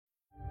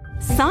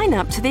Sign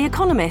up to The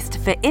Economist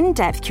for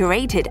in-depth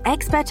curated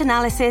expert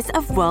analysis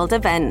of world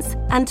events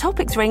and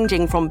topics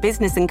ranging from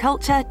business and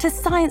culture to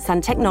science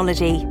and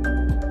technology.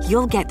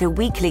 You'll get the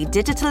weekly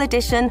digital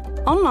edition,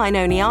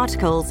 online-only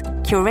articles,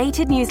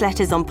 curated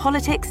newsletters on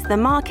politics, the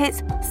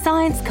markets,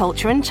 science,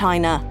 culture and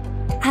China,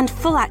 and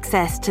full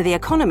access to The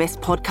Economist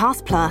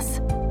Podcast Plus.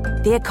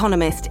 The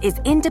Economist is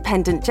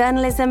independent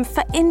journalism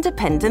for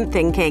independent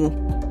thinking.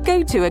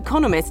 Go to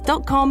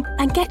economist.com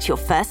and get your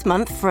first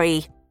month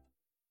free.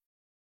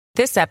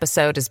 This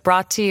episode is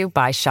brought to you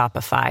by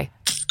Shopify.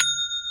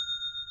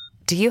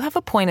 Do you have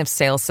a point of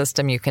sale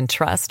system you can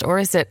trust, or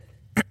is it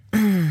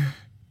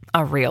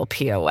a real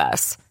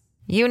POS?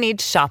 You need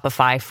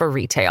Shopify for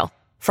retail.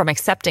 From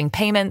accepting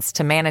payments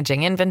to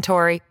managing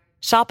inventory,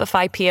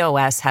 Shopify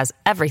POS has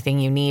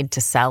everything you need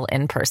to sell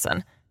in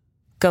person.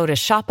 Go to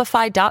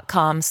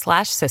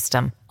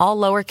shopify.com/system, all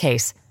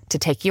lowercase, to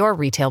take your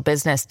retail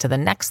business to the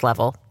next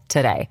level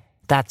today.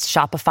 That's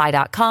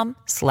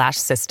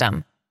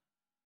shopify.com/system.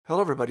 Hello,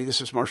 everybody.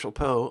 This is Marshall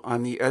Poe.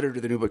 I'm the editor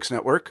of the New Books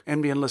Network.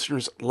 NBN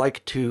listeners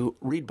like to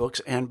read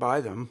books and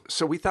buy them.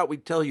 So we thought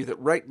we'd tell you that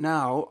right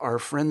now, our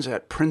friends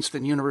at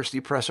Princeton University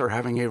Press are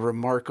having a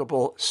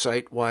remarkable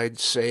site-wide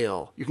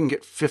sale. You can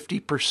get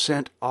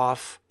 50%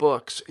 off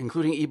books,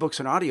 including ebooks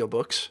and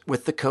audiobooks,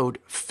 with the code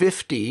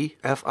 50,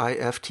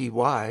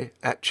 F-I-F-T-Y,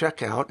 at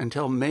checkout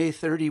until May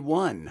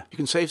 31. You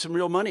can save some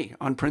real money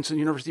on Princeton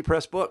University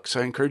Press books.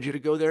 I encourage you to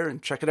go there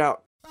and check it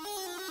out.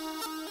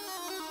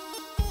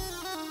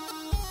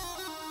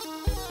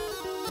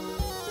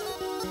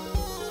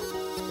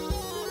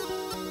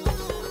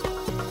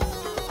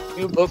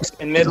 New Books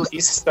in Middle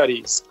East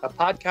Studies, a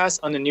podcast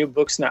on the New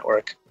Books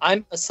Network.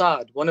 I'm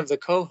Asad, one of the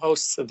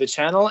co-hosts of the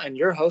channel and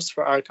your host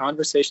for our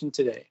conversation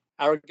today.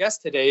 Our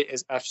guest today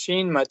is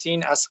Afshin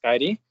Mateen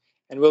Asghari,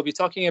 and we'll be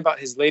talking about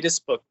his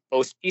latest book,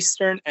 Both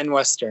Eastern and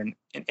Western,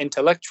 An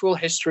Intellectual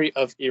History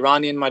of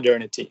Iranian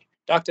Modernity.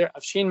 Dr.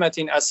 Afshin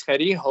Mateen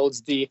Asghari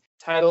holds the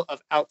title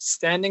of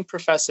Outstanding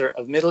Professor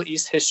of Middle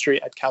East History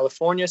at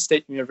California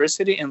State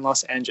University in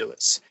Los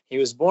Angeles. He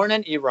was born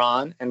in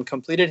Iran and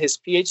completed his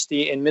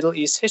PhD in Middle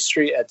East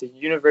History at the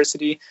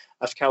University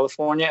of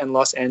California in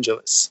Los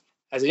Angeles.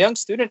 As a young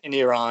student in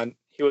Iran,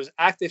 he was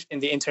active in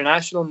the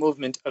international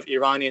movement of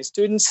Iranian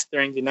students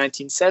during the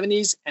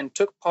 1970s and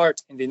took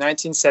part in the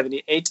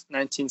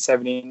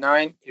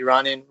 1978-1979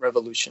 Iranian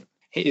Revolution.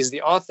 He is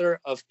the author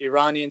of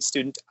Iranian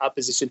Student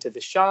Opposition to the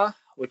Shah,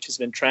 which has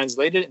been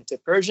translated into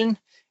Persian,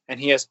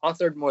 and he has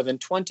authored more than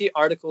 20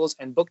 articles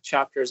and book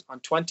chapters on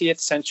 20th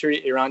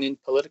century Iranian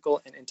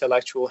political and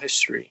intellectual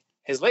history.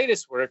 His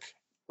latest work,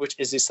 which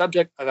is the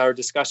subject of our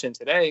discussion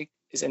today,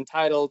 is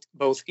entitled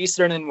Both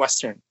Eastern and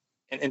Western,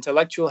 An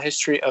Intellectual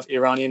History of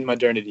Iranian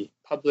Modernity,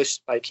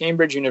 published by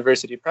Cambridge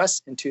University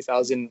Press in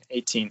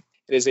 2018.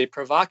 It is a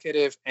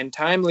provocative and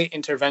timely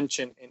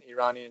intervention in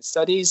Iranian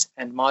studies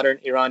and modern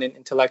Iranian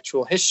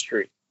intellectual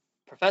history.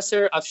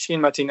 Professor Afshin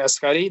Mateen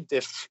Asghari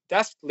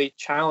deftly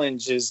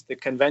challenges the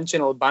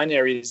conventional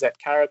binaries that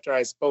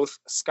characterize both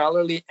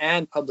scholarly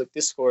and public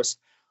discourse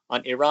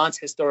on Iran's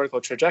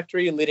historical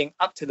trajectory leading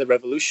up to the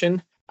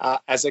revolution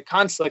as a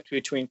conflict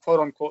between,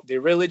 quote-unquote, the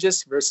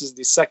religious versus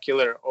the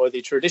secular, or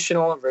the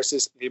traditional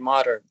versus the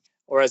modern,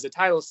 or as the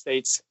title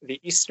states, the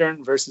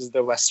Eastern versus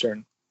the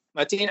Western.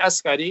 Mateen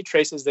Asghari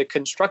traces the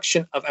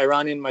construction of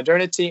Iranian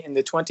modernity in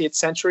the 20th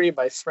century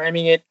by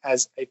framing it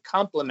as a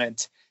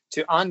complement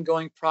to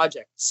ongoing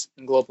projects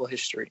in global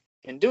history.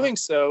 In doing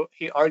so,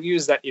 he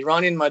argues that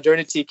Iranian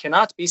modernity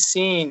cannot be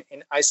seen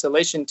in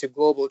isolation to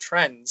global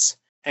trends,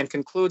 and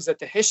concludes that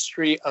the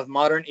history of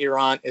modern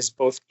Iran is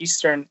both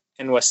Eastern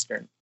and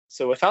Western.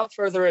 So without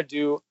further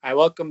ado, I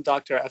welcome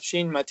Dr.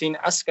 Afshin Mateen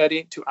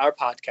Asghari to our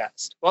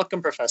podcast.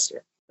 Welcome,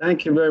 Professor.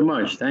 Thank you very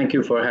much. Thank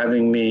you for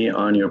having me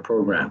on your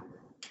program.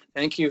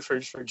 Thank you for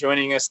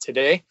joining us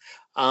today.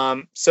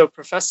 So,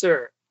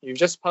 Professor, you've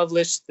just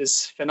published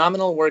this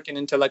phenomenal work in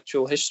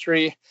intellectual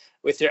history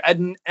with your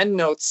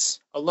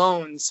endnotes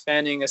alone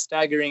spanning a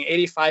staggering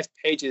 85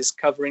 pages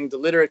covering the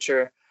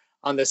literature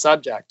on the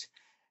subject.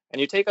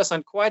 And you take us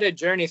on quite a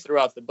journey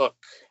throughout the book.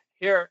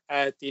 Here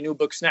at the New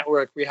Books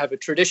Network, we have a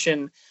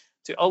tradition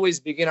to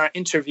always begin our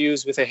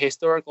interviews with a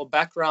historical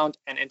background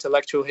and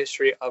intellectual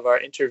history of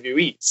our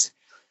interviewees.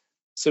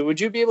 So would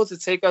you be able to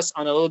take us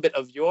on a little bit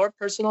of your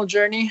personal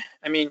journey?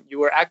 I mean, you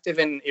were active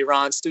in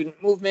Iran student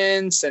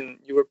movements and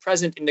you were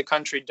present in the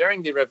country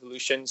during the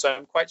revolution. So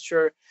I'm quite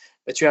sure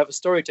that you have a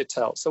story to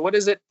tell. So what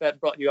is it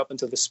that brought you up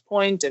until this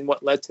point, and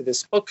what led to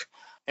this book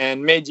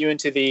and made you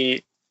into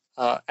the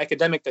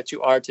academic that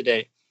you are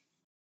today?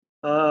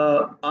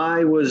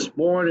 I was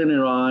born in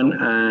Iran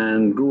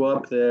and grew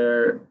up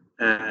there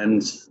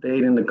and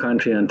stayed in the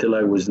country until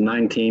I was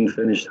 19,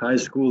 finished high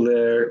school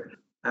there.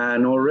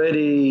 And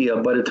already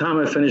by the time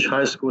I finished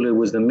high school, it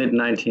was the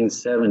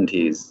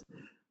mid-1970s.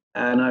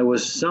 And I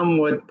was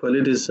somewhat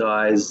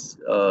politicized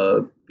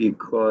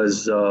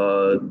because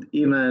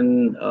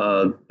even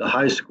the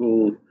high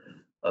school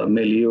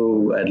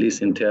milieu, at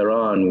least in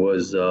Tehran,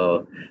 was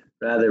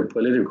rather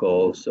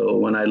political. So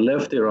when I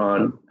left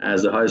Iran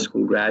as a high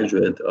school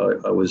graduate,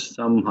 I was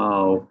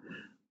somehow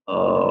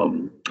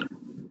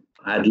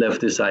had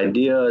leftist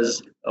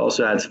ideas.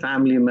 Also had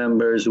family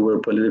members who were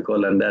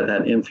political, and that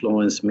had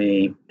influenced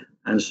me.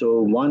 And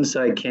so once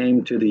I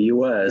came to the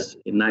US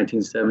in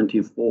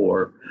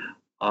 1974,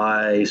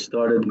 I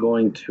started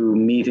going to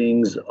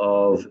meetings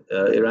of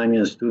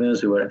Iranian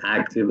students who were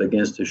active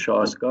against the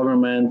Shah's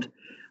government.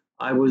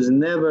 I was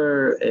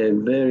never a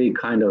very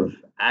kind of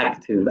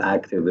active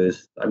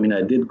activist. I mean,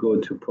 I did go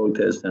to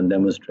protests and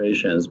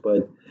demonstrations,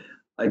 but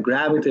I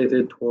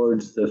gravitated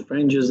towards the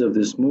fringes of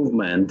this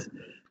movement,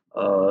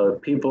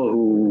 people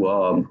who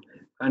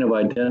kind of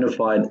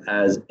identified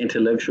as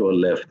intellectual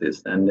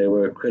leftists, and they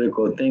were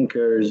critical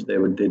thinkers. They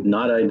did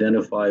not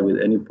identify with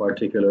any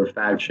particular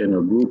faction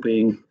or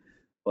grouping,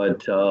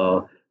 but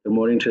they're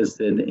more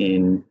interested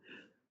in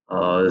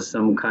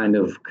some kind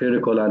of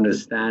critical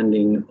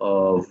understanding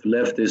of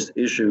leftist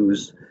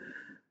issues.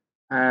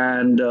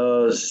 And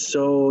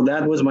so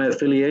that was my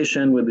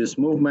affiliation with this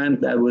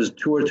movement. That was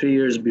 2 or 3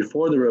 years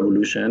before the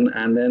revolution.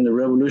 And then the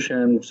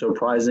revolution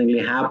surprisingly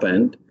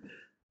happened.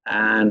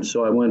 And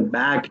so I went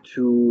back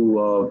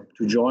to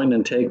join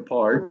and take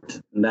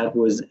part. And that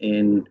was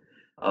in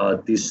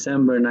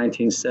December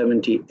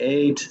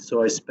 1978.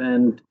 So I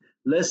spent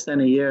less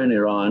than a year in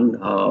Iran,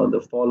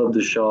 the fall of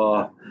the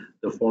Shah,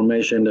 the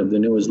formation of the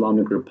new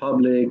Islamic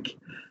Republic.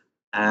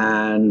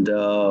 And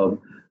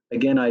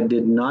again, I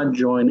did not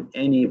join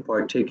any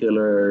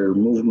particular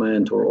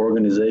movement or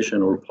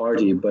organization or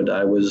party, but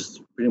I was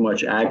pretty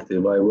much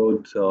active. I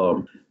wrote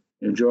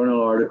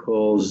journal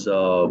articles,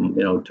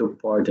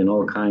 took part in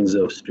all kinds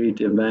of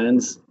street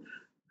events.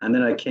 And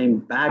then I came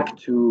back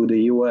to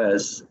the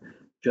US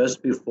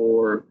just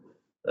before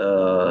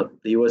the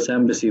US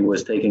Embassy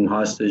was taken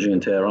hostage in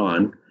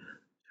Tehran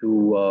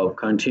to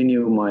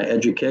continue my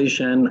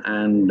education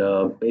and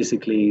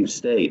basically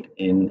stayed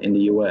in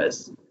the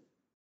US.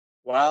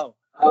 Wow,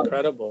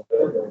 incredible.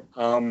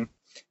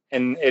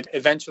 And it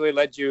eventually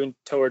led you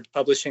toward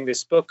publishing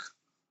this book.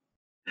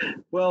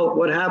 Well,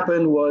 what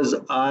happened was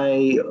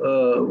I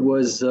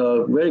was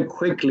very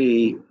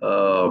quickly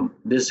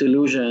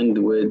disillusioned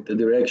with the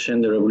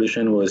direction the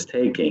revolution was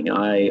taking.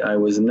 I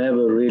was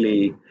never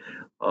really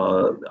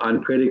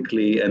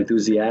uncritically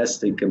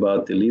enthusiastic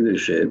about the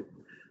leadership.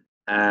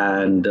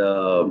 And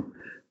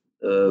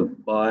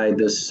by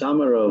the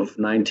summer of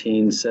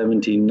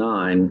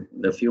 1979,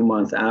 a few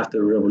months after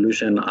the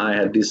revolution, I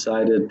had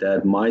decided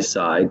that my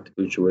side,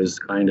 which was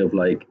kind of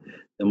like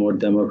the more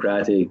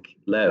democratic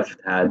left,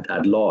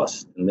 had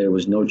lost, and there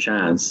was no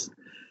chance.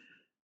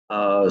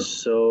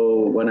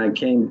 So when I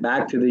came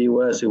back to the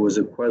US, it was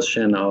a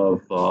question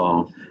of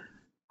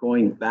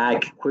going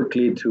back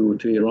quickly to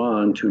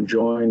Iran to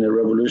join a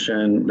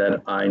revolution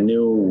that I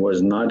knew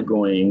was not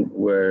going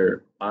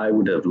where I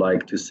would have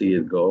liked to see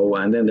it go.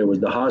 And then there was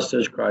the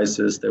hostage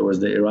crisis, there was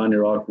the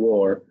Iran-Iraq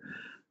war,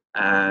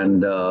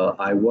 and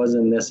I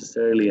wasn't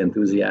necessarily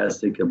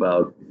enthusiastic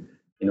about,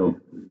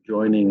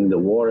 joining the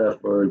war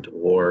effort.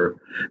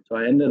 So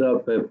I ended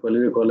up a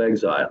political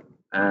exile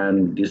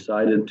and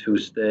decided to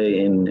stay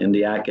in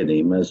the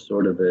academe as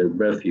sort of a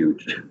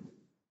refuge.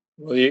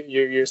 Well,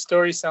 your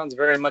story sounds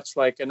very much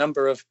like a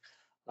number of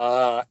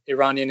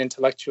Iranian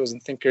intellectuals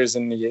and thinkers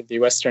in the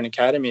Western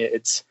Academy.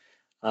 It's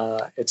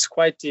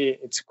quite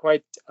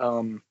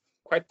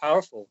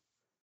powerful.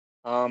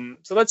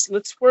 So let's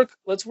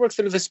work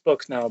through this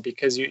book now,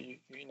 because you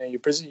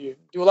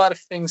do a lot of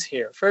things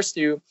here. First,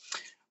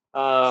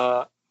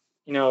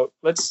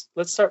 let's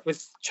start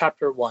with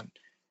chapter 1.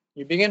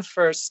 You begin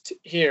first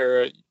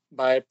here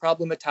by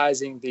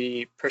problematizing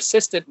the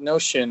persistent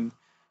notion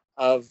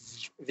of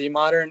the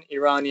modern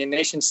Iranian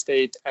nation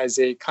state as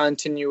a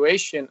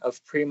continuation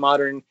of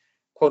pre-modern,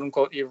 quote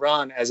unquote,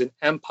 Iran as an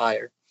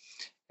empire.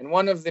 And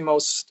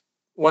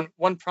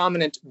one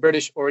prominent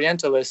British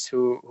Orientalist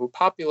who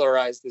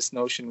popularized this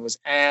notion was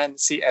Anne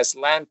C.S.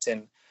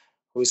 Lambton,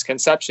 whose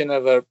conception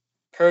of a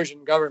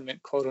Persian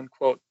government, quote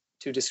unquote,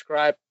 to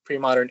describe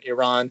pre-modern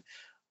Iran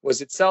was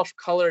itself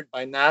colored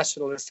by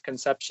nationalist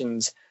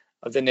conceptions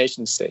of the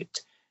nation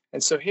state.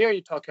 And so here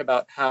you talk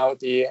about how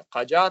the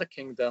Qajar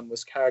kingdom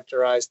was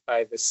characterized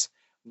by this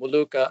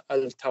Muluka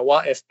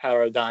al-Tawa'if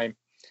paradigm,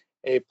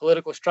 a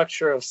political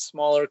structure of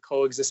smaller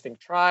coexisting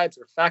tribes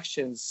or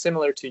factions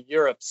similar to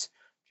Europe's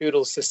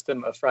feudal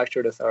system of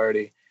fractured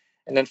authority.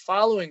 And then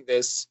following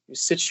this, you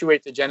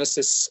situate the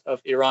genesis of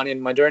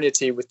Iranian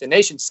modernity with the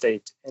nation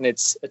state and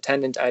its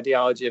attendant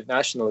ideology of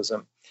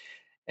nationalism.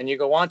 And you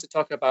go on to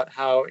talk about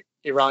how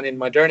Iranian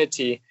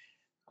modernity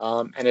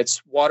and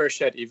its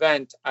watershed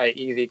event,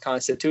 i.e. the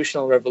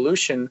constitutional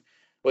revolution,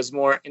 was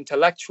more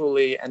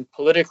intellectually and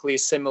politically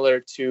similar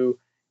to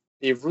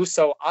the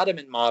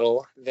Russo-Ottoman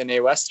model than a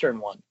Western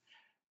one.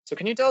 So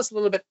can you tell us a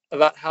little bit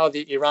about how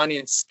the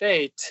Iranian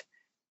state,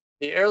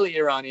 the early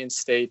Iranian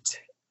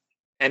state,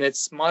 and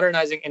its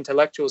modernizing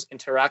intellectuals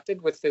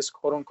interacted with this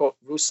quote-unquote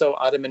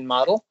Russo-Ottoman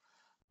model?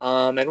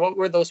 And what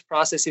were those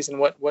processes, and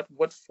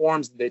what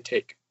forms did they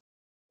take?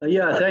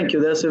 Yeah, thank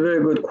you. That's a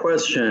very good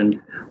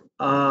question.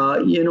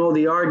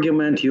 The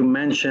argument you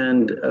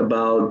mentioned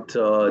about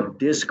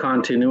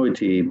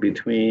discontinuity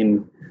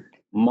between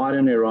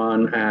modern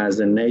Iran as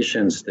a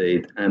nation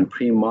state and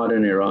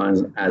pre-modern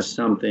Iran as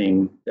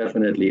something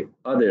definitely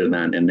other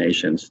than a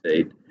nation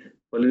state,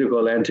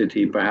 political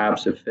entity,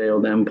 perhaps a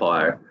failed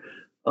empire.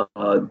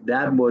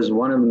 That was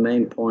one of the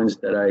main points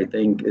that I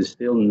think is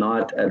still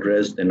not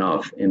addressed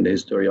enough in the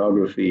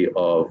historiography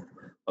of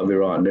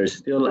Iran. There's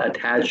still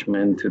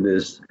attachment to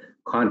this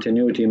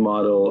continuity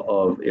model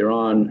of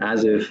Iran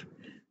as if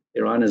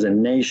Iran as a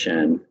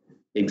nation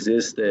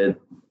existed,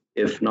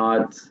 if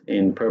not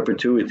in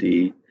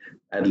perpetuity,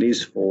 at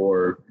least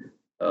for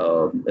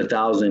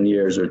 1,000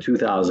 years or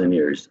 2,000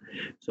 years.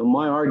 So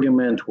my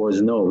argument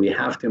was no, we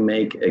have to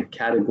make a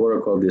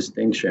categorical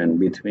distinction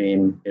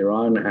between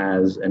Iran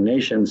as a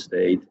nation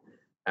state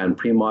and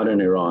pre-modern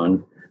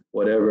Iran,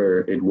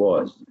 whatever it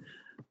was.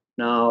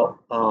 Now,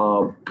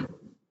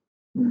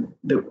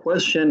 the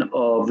question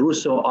of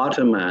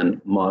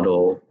Russo-Ottoman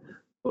model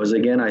was,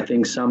 again, I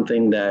think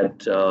something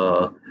that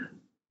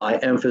I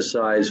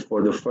emphasized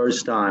for the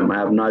first time. I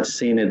have not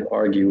seen it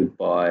argued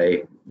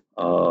by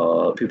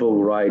people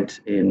who write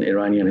in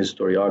Iranian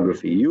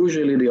historiography.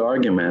 Usually the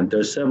argument,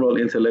 there's several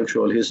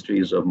intellectual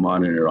histories of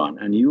modern Iran,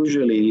 and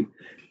usually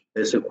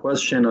it's a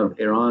question of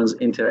Iran's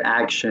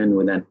interaction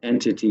with an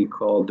entity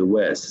called the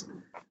West,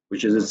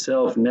 which is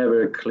itself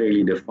never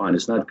clearly defined.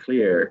 It's not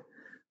clear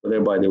whether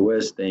by the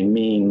West they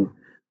mean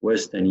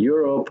Western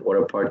Europe or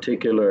a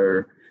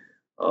particular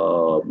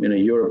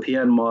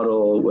European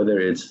model, whether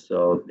it's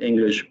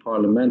English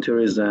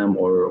parliamentarism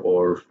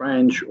or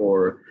French,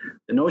 or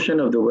the notion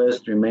of the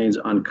West remains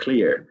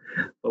unclear.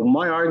 But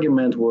my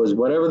argument was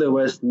whatever the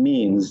West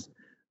means,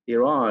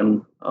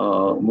 Iran,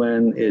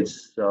 when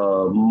it's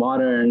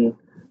modern,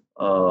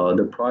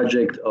 the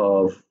project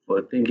of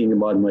thinking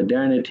about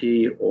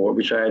modernity, or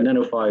which I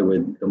identify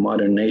with the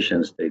modern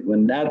nation state,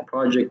 when that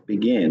project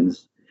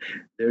begins,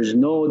 there's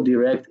no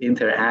direct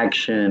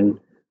interaction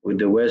with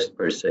the West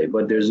per se,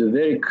 but there's a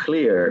very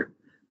clear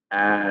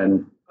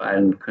and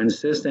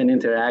consistent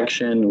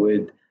interaction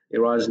with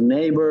Iran's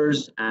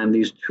neighbors, and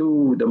these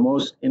two, the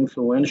most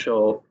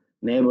influential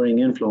neighboring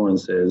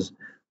influences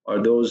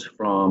are those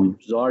from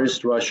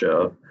Tsarist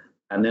Russia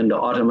and then the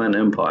Ottoman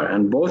Empire.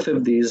 And both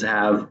of these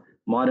have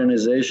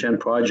modernization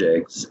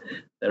projects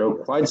that are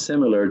quite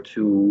similar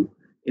to,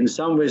 in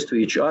some ways, to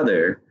each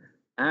other,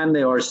 and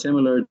they are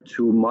similar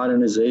to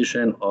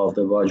modernization of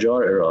the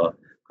Qajar era,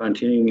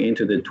 continuing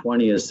into the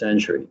 20th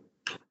century.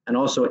 And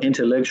also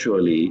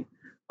intellectually,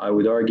 I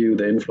would argue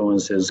the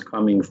influences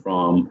coming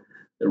from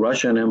the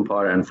Russian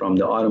Empire and from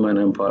the Ottoman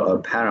Empire are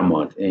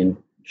paramount in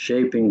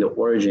shaping the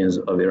origins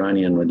of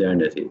Iranian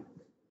modernity.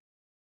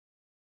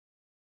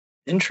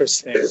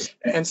 Interesting.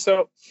 And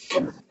so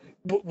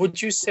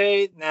would you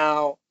say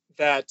now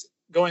that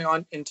going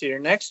on into your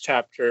next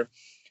chapter,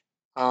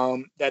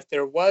 that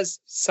there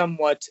was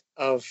somewhat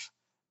of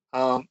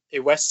a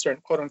Western,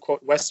 quote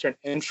unquote, Western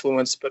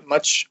influence, but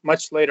much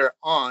later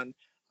on,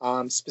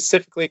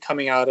 specifically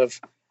coming out of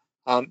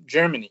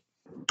Germany?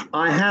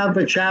 I have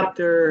a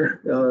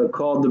chapter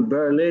called the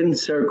Berlin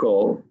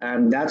Circle,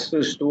 and that's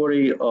the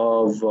story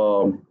of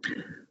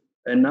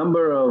a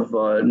number of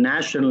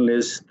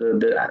nationalists,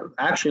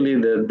 actually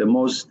the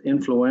most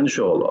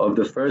influential of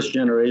the first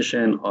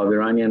generation of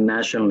Iranian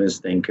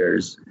nationalist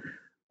thinkers,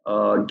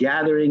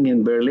 gathering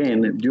in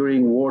Berlin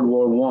during World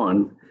War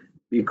I,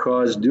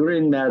 because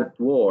during that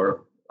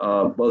war,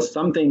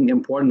 something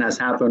important has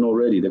happened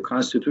already. The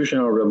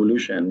constitutional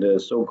revolution, the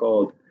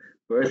so-called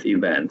birth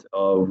event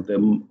of the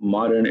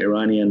modern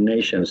Iranian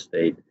nation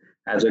state,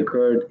 has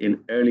occurred in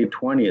early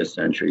 20th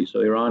century.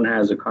 So Iran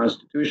has a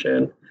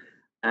constitution,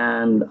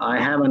 and I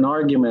have an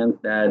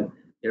argument that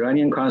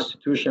Iranian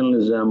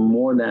constitutionalism,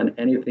 more than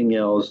anything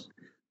else,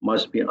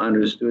 must be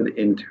understood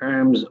in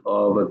terms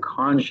of a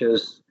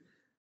conscious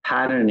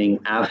patterning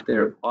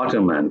after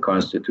Ottoman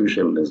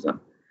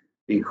constitutionalism,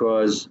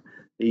 because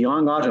the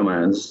young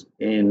Ottomans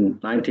in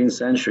 19th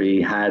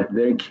century had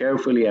very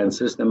carefully and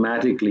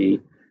systematically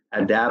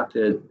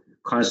adapted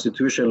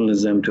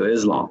constitutionalism to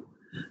Islam.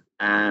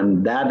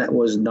 And that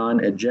was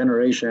done a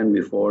generation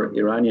before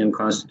Iranian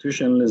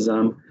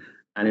constitutionalism,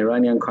 and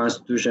Iranian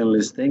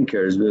constitutionalist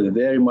thinkers were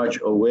very much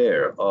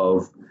aware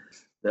of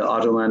the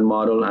Ottoman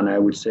model, and I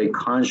would say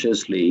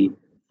consciously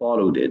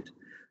followed it.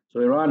 So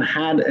Iran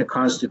had a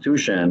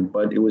constitution,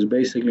 but it was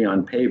basically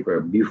on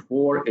paper.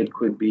 Before it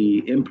could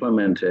be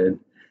implemented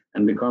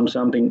and become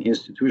something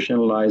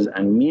institutionalized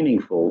and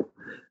meaningful,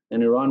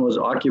 and Iran was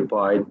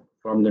occupied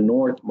from the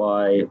north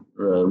by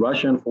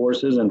Russian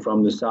forces and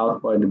from the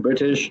south by the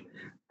British.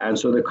 And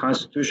so the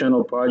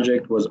constitutional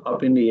project was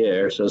up in the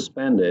air,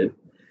 suspended.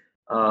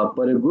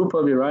 But a group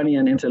of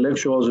Iranian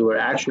intellectuals who were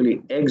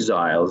actually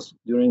exiles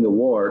during the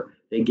war,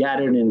 they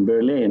gathered in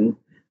Berlin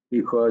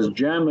because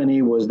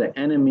Germany was the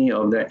enemy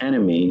of their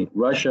enemy.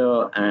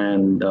 Russia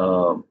and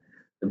the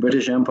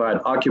British Empire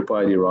had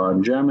occupied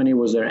Iran. Germany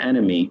was their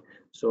enemy.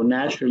 So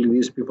naturally,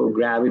 these people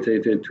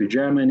gravitated to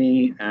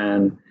Germany,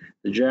 and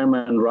the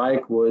German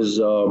Reich was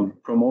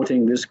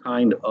promoting this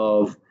kind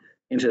of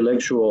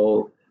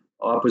intellectual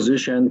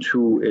opposition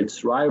to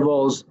its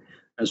rivals,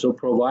 and so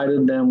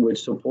provided them with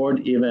support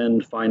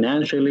even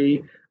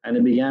financially, and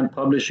they began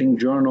publishing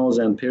journals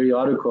and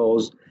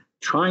periodicals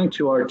trying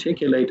to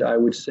articulate, I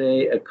would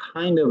say, a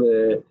kind of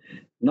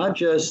not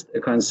just a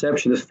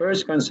conception, the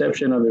first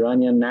conception of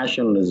Iranian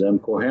nationalism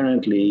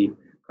coherently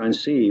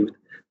conceived,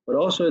 but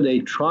also they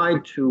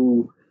tried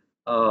to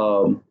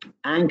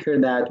anchor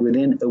that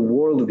within a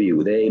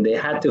worldview. They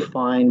had to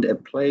find a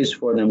place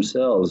for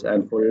themselves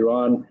and for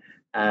Iran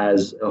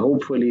as a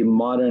hopefully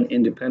modern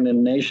independent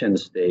nation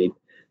state,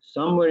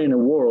 somewhere in the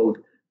world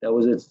that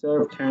was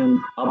itself turned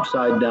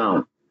upside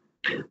down.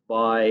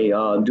 By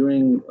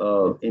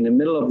in the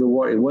middle of the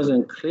war, it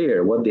wasn't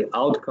clear what the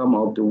outcome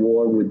of the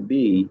war would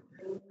be.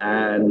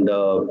 And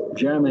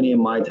Germany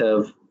might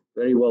have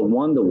very well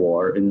won the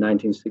war in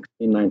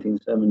 1916,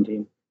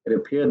 1917. It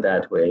appeared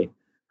that way.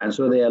 And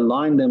so they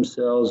aligned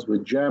themselves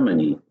with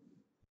Germany.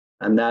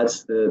 And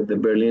that's the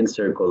Berlin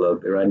Circle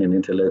of Iranian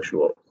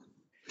intellectuals.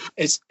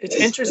 It's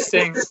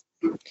interesting,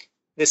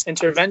 this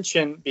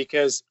intervention,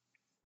 because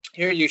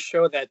here you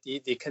show that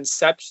the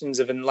conceptions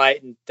of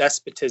enlightened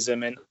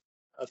despotism and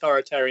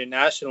authoritarian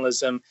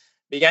nationalism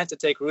began to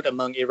take root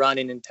among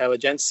Iranian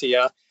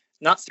intelligentsia,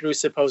 not through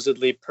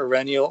supposedly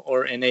perennial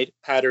or innate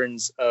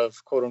patterns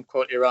of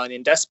quote-unquote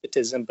Iranian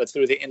despotism, but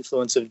through the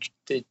influence of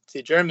the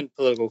German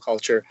political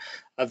culture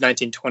of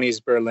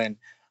 1920s Berlin.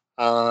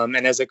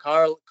 And as a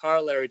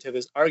corollary to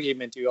this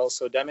argument, you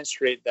also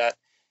demonstrate that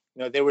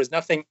there was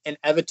nothing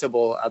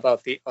inevitable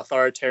about the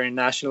authoritarian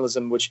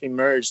nationalism which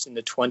emerged in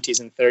the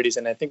 20s and 30s.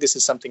 And I think this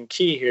is something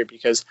key here,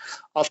 because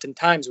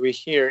oftentimes we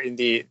hear in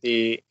the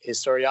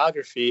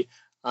historiography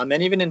and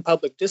even in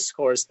public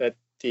discourse that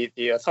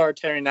the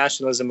authoritarian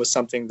nationalism was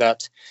something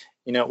that,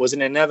 was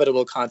an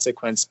inevitable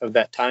consequence of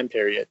that time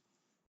period.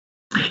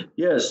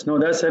 Yes, no,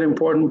 that's an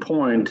important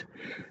point.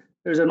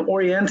 There's an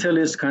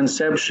Orientalist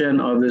conception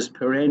of this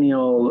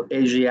perennial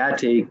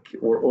Asiatic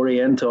or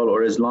Oriental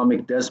or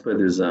Islamic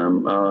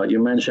despotism.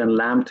 You mentioned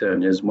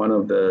Lambton is one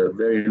of the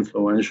very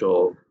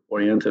influential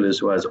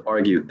Orientalists who has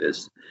argued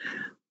this.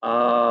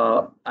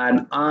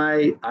 And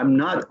I'm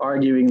not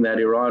arguing that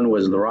Iran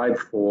was ripe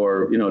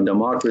for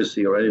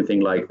democracy or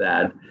anything like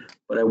that.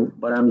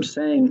 But I'm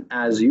saying,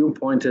 as you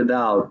pointed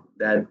out,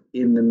 that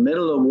in the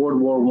middle of World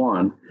War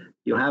I,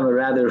 you have a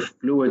rather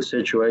fluid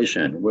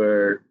situation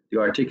where the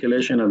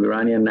articulation of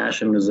Iranian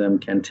nationalism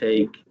can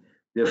take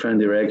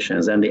different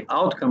directions. And the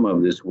outcome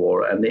of this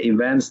war and the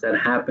events that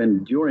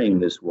happened during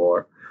this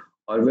war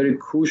are very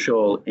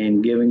crucial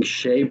in giving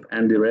shape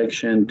and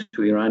direction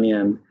to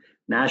Iranian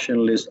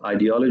nationalist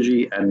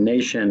ideology and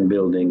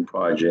nation-building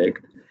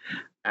project.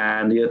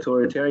 And the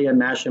authoritarian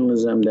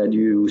nationalism that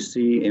you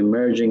see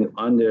emerging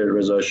under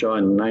Reza Shah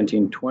in the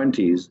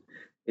 1920s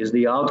is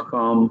the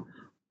outcome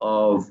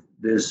of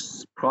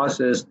this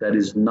process that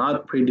is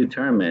not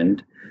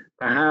predetermined.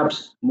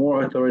 Perhaps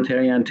more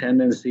authoritarian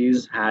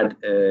tendencies had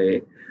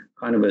a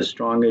kind of a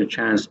stronger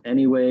chance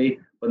anyway,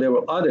 but there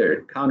were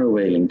other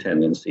countervailing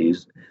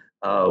tendencies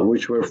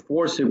which were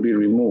forcibly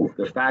removed.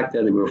 The fact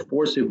that they were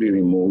forcibly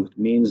removed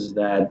means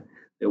that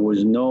there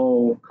was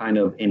no kind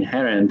of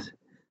inherent,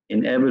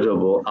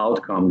 inevitable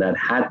outcome that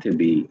had to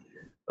be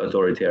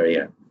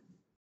authoritarian.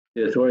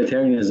 The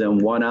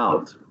authoritarianism won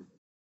out.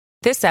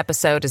 This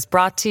episode is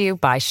brought to you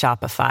by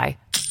Shopify.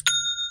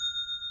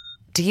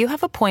 Do you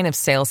have a point of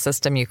sale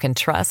system you can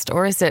trust,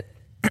 or is it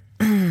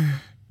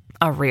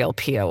a real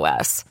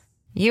POS?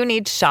 You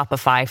need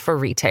Shopify for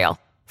retail.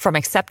 From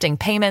accepting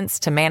payments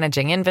to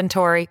managing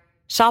inventory,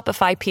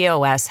 Shopify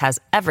POS has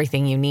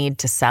everything you need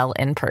to sell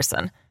in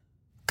person.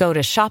 Go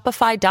to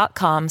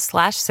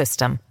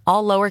shopify.com/system,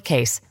 all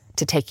lowercase,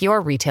 to take your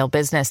retail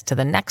business to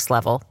the next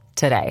level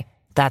today.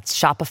 That's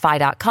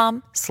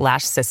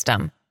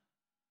shopify.com/system.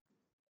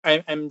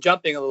 I'm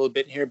jumping a little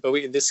bit here, but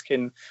this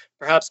can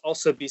perhaps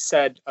also be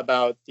said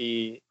about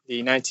the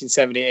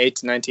 1978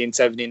 to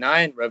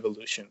 1979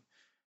 revolution.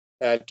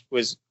 That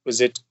was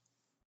it.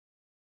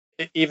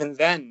 Even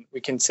then, we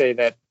can say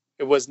that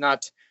it was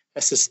not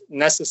a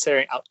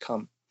necessary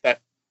outcome that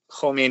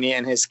Khomeini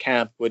and his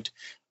camp would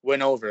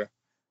win over.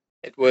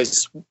 It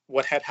was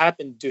what had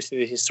happened due to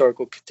the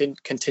historical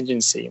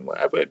contingency.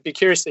 I would be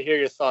curious to hear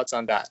your thoughts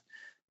on that.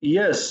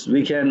 Yes,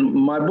 we can.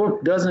 My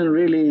book doesn't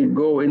really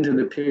go into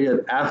the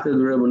period after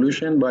the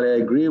revolution, but I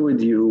agree with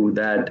you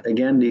that,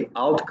 again, the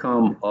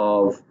outcome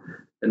of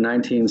the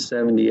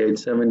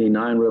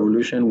 1978-79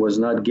 revolution was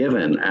not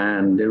given.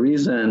 And the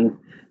reason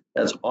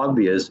that's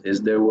obvious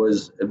is there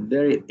was a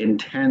very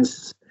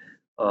intense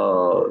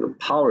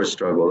power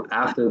struggle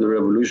after the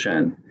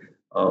revolution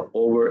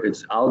over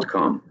its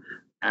outcome.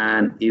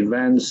 And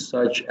events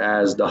such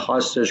as the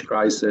hostage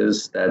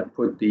crisis that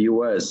put the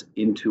U.S.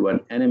 into an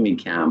enemy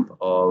camp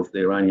of the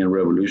Iranian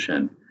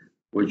Revolution,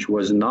 which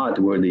was not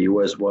where the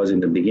U.S. was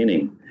in the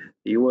beginning.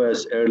 The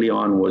U.S. early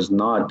on was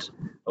not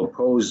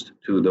opposed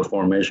to the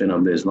formation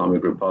of the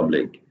Islamic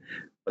Republic,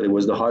 but it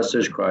was the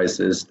hostage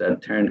crisis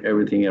that turned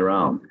everything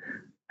around.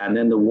 And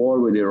then the war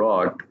with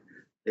Iraq,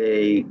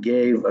 they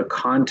gave a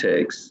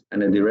context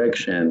and a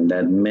direction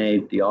that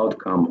made the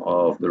outcome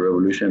of the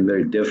revolution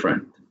very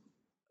different.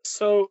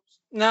 So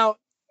now,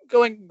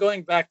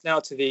 going back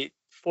now to the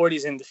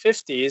 40s and the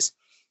 50s,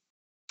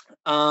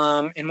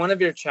 In one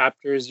of your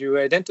chapters, you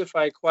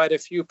identify quite a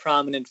few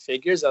prominent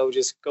figures. I'll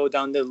just go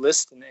down the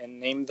list and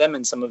name them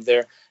and some of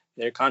their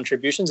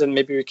contributions, and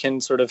maybe we can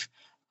sort of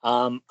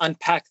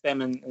unpack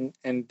them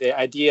and the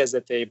ideas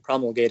that they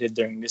promulgated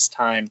during this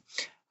time.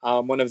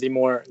 One of the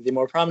more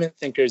prominent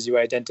thinkers you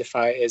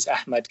identify is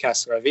Ahmad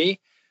Kasravi,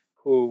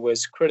 who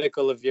was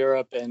critical of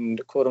Europe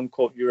and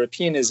quote-unquote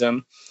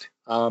Europeanism,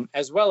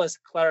 as well as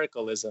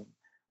clericalism,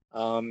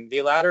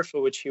 the latter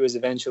for which he was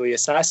eventually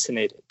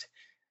assassinated.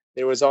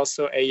 There was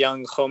also a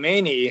young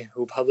Khomeini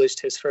who published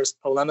his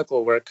first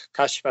polemical work,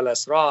 Kashf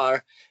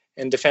al-Asrar,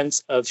 in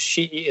defense of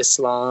Shi'i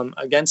Islam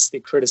against the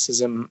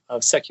criticism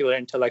of secular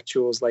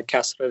intellectuals like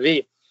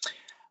Kasravi.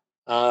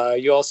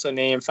 You also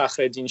name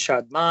Fakhreddin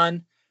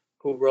Shadman,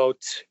 who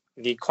wrote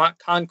The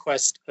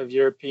Conquest of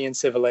European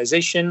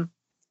Civilization,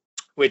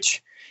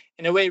 which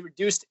in a way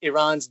reduced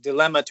Iran's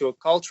dilemma to a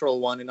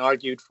cultural one and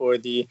argued for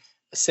the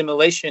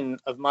assimilation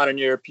of modern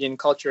European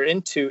culture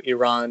into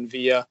Iran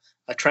via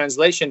a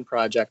translation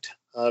project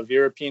of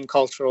European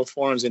cultural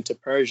forms into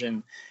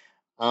Persian.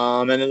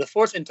 And then the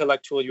fourth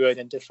intellectual you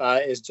identify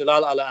is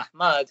Jalal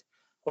al-Ahmad,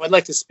 who I'd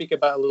like to speak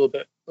about a little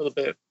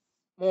bit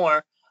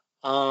more,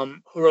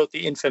 who wrote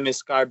the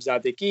infamous Garb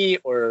Zadegi,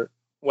 or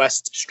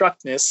West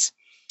Struckness,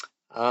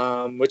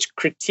 which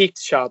critiqued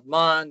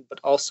Shadman, but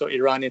also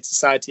Iranian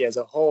society as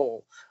a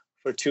whole,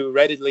 for too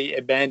readily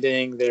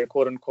abandoning their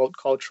quote-unquote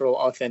cultural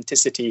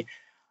authenticity.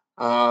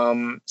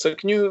 So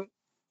can you,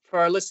 for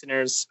our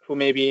listeners who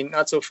may be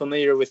not so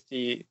familiar with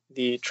the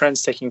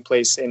trends taking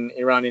place in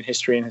Iranian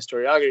history and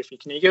historiography,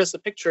 can you give us a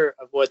picture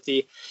of what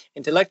the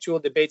intellectual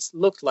debates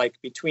looked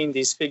like between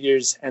these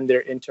figures and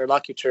their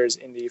interlocutors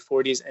in the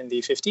 40s and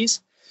the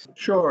 50s?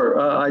 Sure.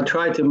 I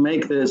tried to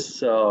make this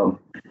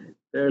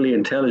fairly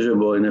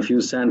intelligible in a few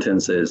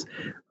sentences.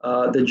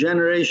 The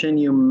generation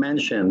you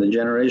mentioned, the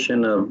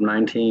generation of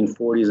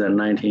 1940s and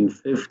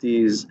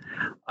 1950s,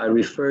 I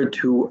refer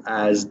to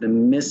as the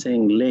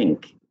missing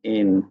link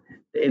in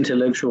the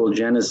intellectual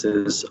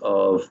genesis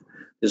of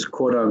this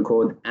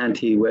quote-unquote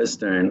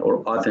anti-Western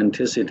or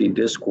authenticity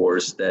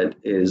discourse that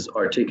is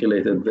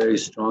articulated very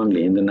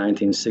strongly in the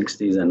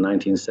 1960s and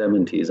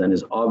 1970s and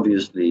is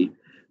obviously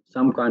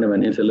some kind of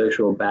an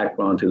intellectual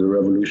background to the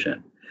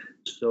revolution.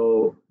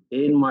 So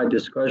in my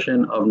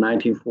discussion of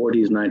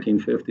 1940s,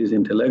 1950s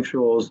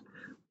intellectuals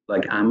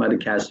like Ahmad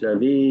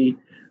Kasravi,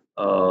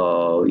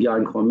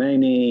 Jan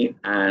Khomeini,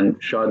 and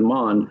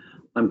Shadman,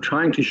 I'm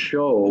trying to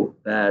show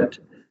that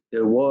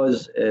there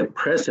was a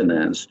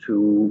precedence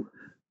to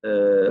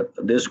the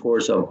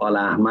discourse of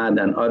Al-Ahmad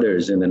and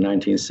others in the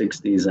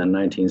 1960s and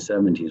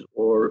 1970s,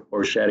 or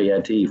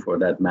Shariati for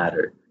that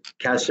matter.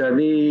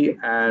 Kasravi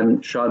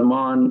and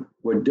Shadman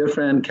were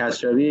different.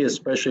 Kasravi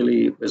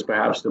especially is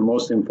perhaps the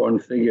most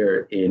important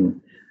figure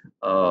in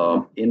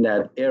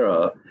that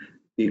era,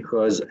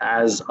 because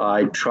as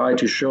I try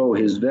to show,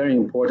 he's very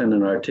important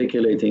in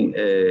articulating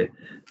a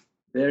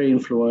very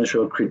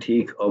influential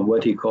critique of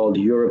what he called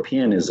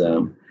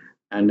Europeanism,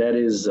 and that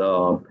is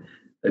a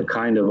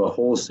kind of a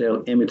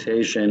wholesale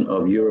imitation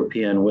of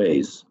European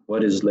ways,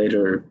 what is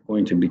later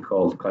going to be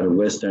called kind of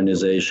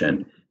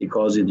Westernization. He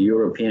calls it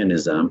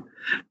Europeanism.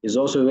 He's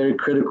also very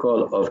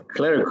critical of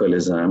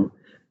clericalism.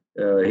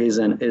 He's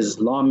an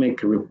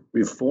Islamic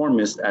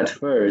reformist at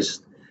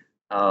first,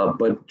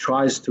 but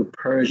tries to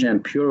purge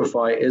and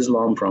purify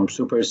Islam from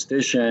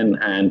superstition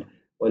and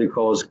what he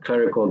calls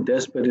clerical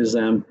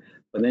despotism.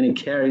 But then he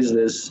carries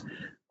this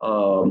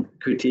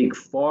critique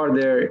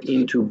farther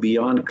into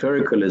beyond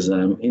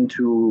clericalism,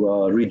 into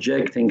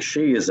rejecting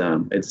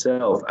Shiism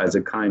itself as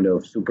a kind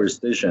of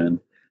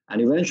superstition. And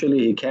eventually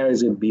he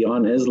carries it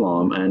beyond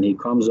Islam, and he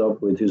comes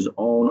up with his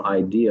own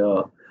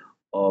idea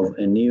of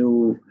a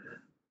new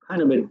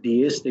kind of a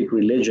deistic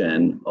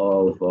religion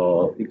of,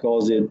 he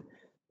calls it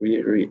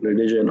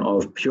religion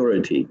of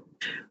purity.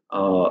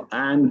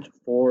 And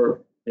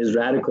for his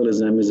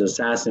radicalism is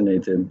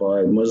assassinated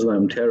by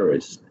Muslim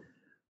terrorists.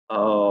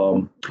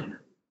 Now,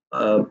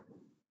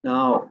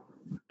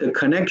 the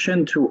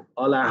connection to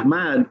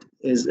Al-Ahmad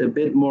is a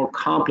bit more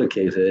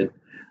complicated.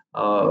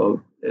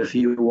 If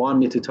you want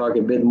me to talk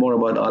a bit more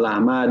about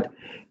Al-Ahmad,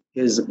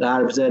 his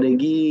Garb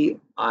Zadegi,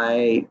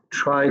 I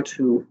try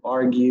to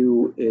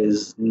argue,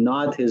 is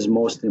not his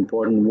most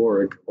important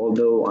work,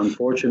 although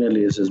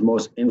unfortunately is his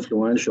most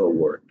influential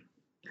work.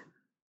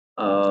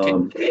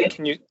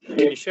 Can you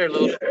share a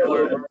little bit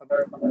more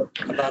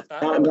about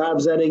that? Garb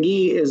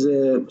Zadegi is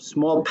a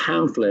small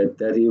pamphlet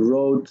that he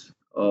wrote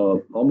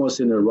almost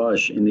in a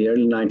rush in the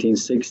early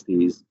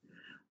 1960s.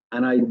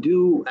 And I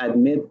do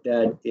admit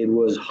that it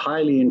was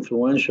highly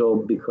influential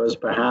because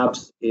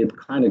perhaps it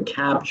kind of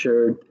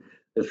captured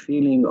the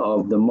feeling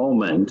of the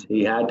moment.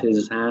 He had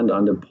his hand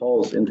on the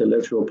pulse,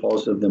 intellectual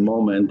pulse of the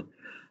moment.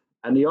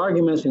 And the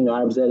arguments in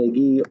Garb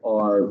Zadegi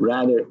are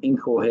rather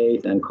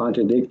incoherent and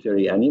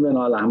contradictory. And even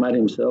Al-Ahmad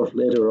himself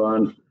later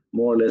on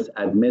more or less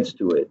admits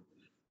to it.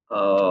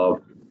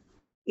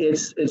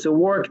 It's a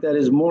work that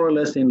is more or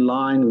less in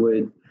line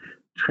with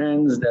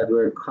trends that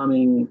were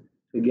coming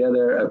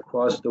together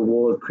across the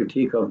world,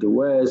 critique of the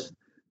West,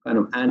 kind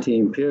of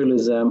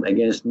anti-imperialism,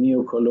 against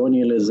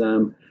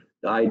neo-colonialism,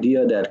 the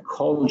idea that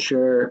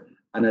culture,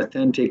 an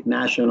authentic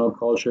national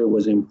culture,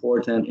 was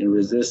important in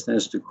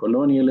resistance to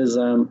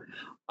colonialism,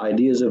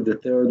 ideas of the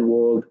third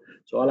world.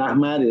 So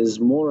Al-Ahmad is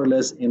more or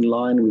less in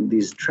line with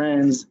these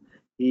trends.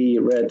 He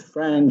read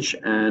French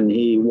and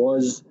he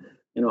was,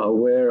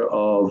 aware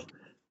of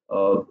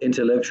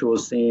intellectual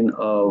scene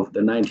of the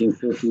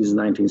 1950s,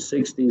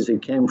 1960s. He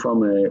came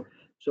from a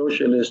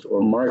socialist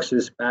or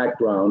Marxist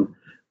background.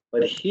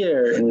 But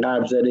here in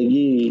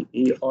Gharb-Zadegi,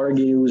 he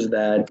argues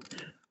that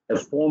a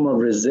form of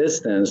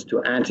resistance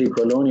to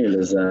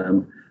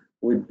anti-colonialism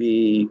would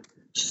be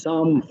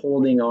some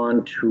holding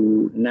on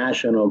to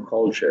national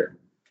culture.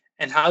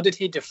 And how did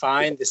he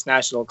define this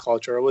national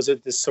culture, or was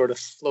it this sort of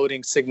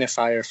floating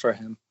signifier for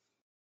him?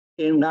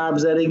 In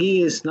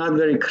Gharb-Zadegi, it's not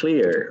very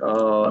clear.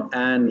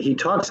 And he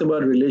talks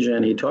about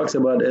religion, he talks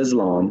about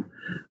Islam,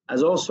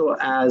 as also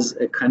as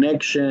a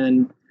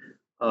connection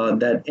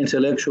that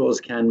intellectuals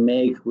can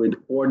make with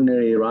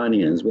ordinary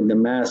Iranians, with the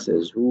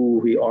masses,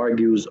 who he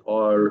argues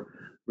are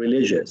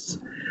religious.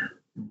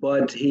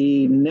 But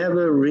he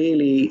never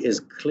really is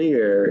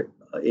clear,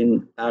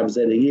 in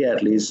Gharb-Zadegi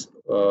at least,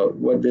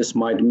 what this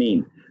might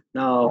mean.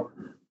 Now,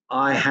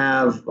 I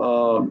have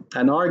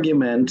an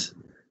argument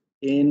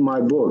in my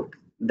book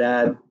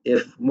that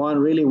if one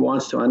really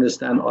wants to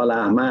understand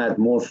Al-Ahmad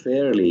more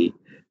fairly,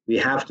 we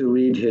have to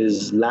read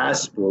his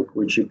last book,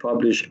 which he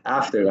published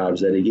after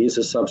Gharb-Zadegi. It's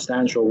a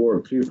substantial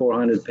work,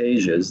 300-400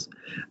 pages.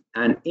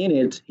 And in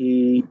it,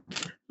 he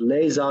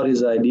lays out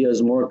his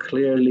ideas more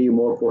clearly,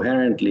 more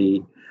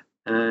coherently,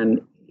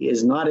 and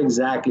is not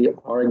exactly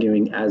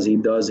arguing as he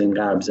does in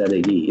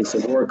Gharb-Zadegi. It's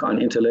a work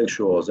on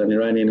intellectuals and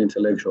Iranian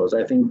intellectuals.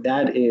 I think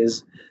that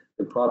is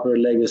the proper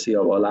legacy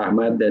of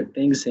Al-Ahmad, that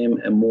thinks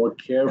him a more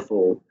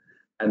careful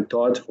and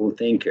thoughtful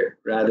thinker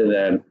rather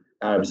than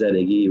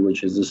Gharb-Zadegi,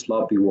 which is a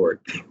sloppy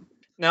work.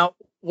 Now,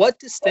 what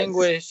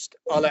distinguished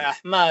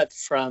Al-Ahmad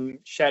from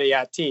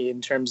Shariati in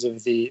terms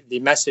of the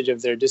message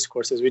of their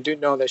discourses? We do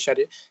know that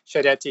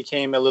Shariati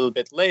came a little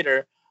bit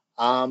later,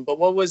 but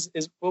what was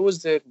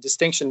the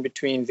distinction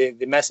between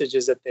the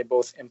messages that they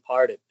both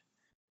imparted?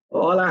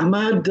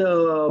 Al-Ahmad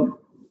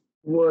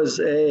was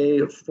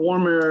a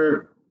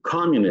former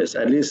communist,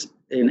 at least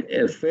in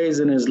a phase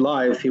in his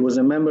life. He was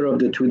a member of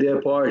the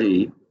Tudeh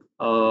party.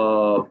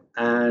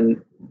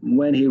 And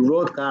when he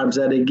wrote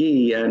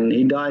Gharb-Zadegi, and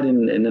he died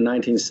in the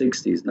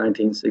 1960s,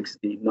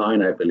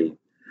 1969, I believe.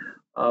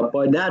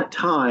 By that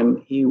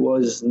time, he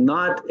was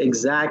not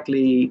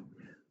exactly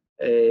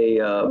a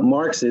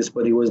Marxist,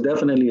 but he was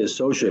definitely a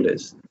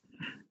socialist.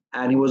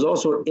 And he was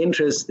also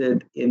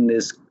interested in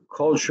this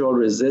cultural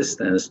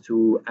resistance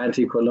to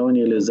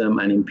anti-colonialism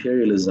and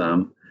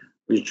imperialism,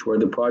 which were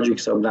the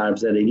projects of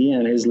Gharb-Zadegi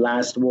and his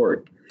last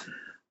work.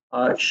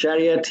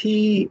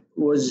 Shariati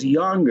was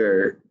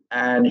younger,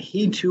 and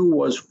he too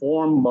was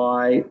formed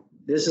by,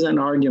 this is an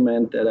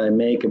argument that I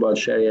make about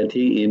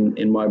Shariati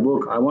in my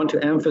book. I want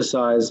to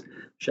emphasize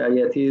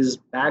Shariati's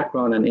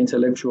background and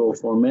intellectual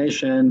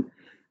formation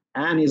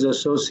and his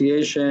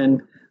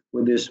association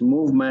with this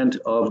movement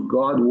of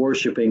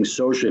God-worshipping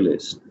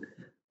socialists,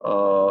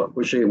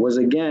 which was,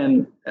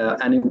 again,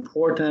 an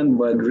important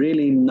but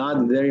really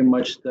not very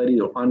much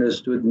studied or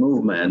understood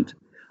movement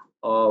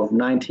of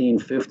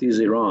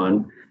 1950s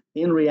Iran,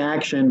 in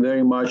reaction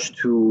very much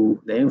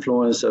to the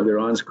influence of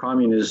Iran's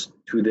communist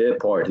Tudeh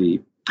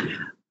party.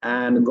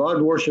 And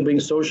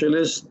God-worshipping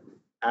socialists,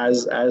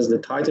 as the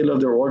title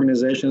of their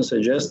organization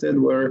suggested,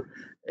 were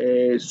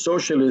a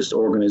socialist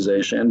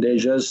organization. They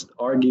just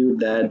argued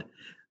that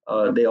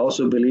they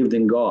also believed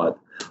in God.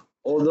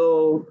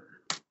 Although,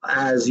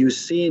 as you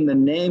see in the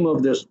name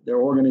of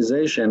their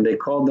organization, they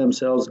called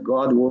themselves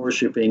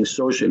God-worshipping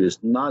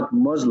socialists, not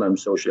Muslim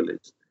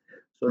socialists.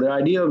 So the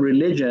idea of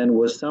religion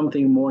was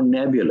something more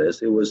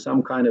nebulous. It was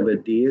some kind of a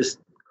deist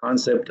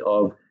concept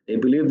of they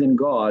believed in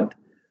God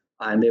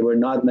and they were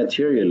not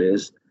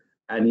materialists,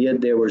 and yet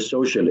they were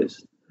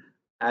socialists.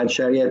 And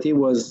Shariati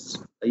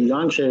was a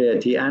young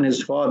Shariati and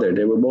his father.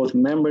 They were both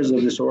members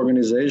of this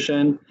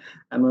organization.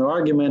 And my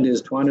argument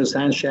is, to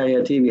understand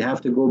Shariati, we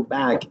have to go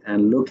back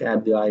and look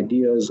at the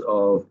ideas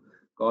of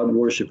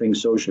God-worshipping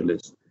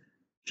socialists.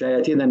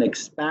 Shariati then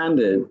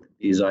expanded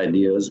these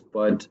ideas,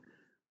 but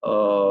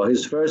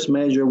his first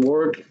major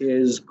work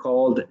is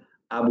called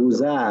Abu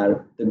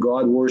Zar, the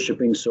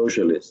God-worshipping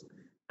socialist.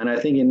 And I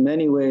think in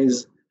many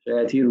ways,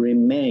 Shariati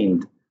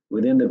remained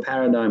within the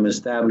paradigm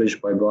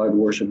established by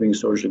God-worshipping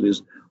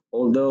socialists,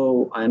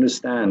 although I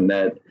understand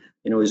that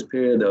his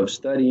period of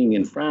studying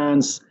in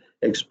France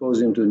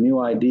exposed him to new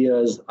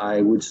ideas.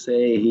 I would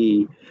say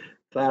he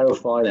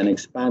clarified and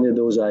expanded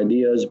those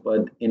ideas,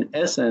 but in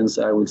essence,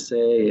 I would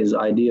say his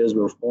ideas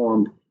were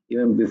formed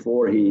even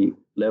before he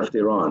left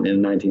Iran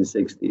in the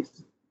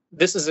 1960s.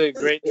 This is a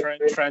great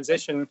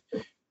transition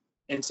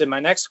into my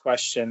next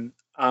question.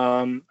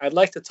 I'd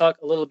like to talk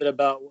a little bit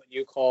about what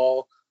you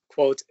call,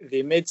 quote,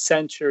 the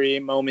mid-century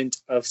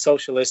moment of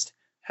socialist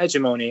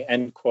hegemony,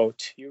 end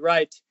quote. You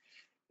write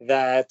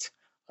that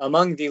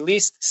among the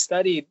least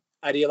studied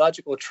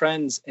ideological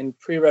trends in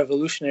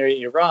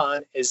pre-revolutionary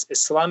Iran is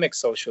Islamic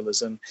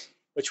socialism,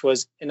 which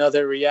was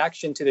another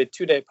reaction to the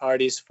Tudeh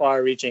party's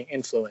far-reaching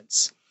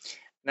influence.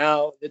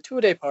 Now, the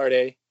Tudeh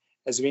party,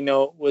 as we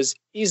know, was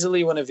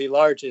easily one of the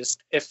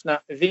largest, if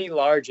not the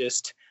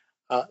largest,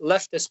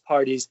 leftist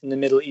parties in the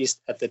Middle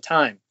East at the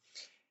time.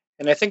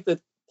 And I think the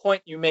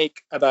point you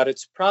make about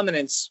its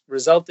prominence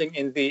resulting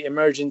in the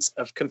emergence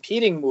of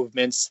competing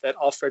movements that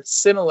offered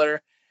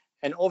similar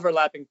and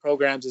overlapping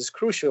programs is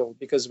crucial,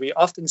 because we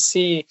often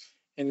see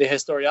in the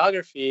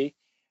historiography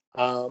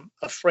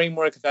a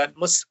framework that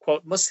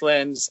quote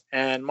Muslims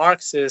and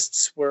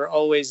Marxists were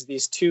always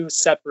these two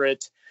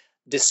separate,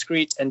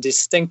 discrete and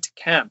distinct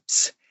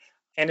camps.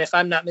 And if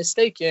I'm not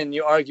mistaken,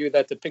 you argue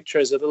that the picture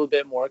is a little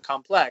bit more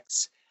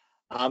complex.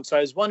 So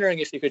I was wondering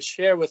if you could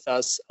share with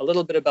us a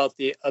little bit about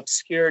the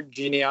obscure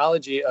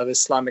genealogy of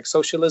Islamic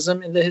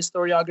socialism in the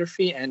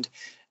historiography, and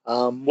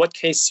what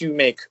case you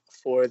make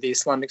for the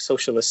Islamic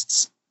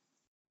socialists.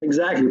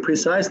 Exactly.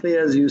 Precisely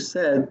as you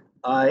said,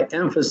 I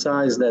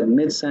emphasize that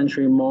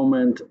mid-century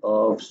moment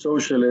of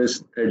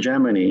socialist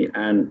hegemony,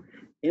 and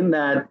in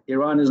that,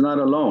 Iran is not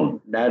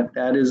alone.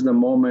 That is the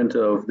moment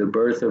of the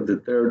birth of the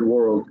third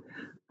world.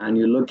 And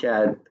you look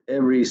at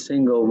every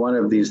single one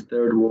of these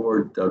third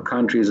world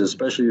countries,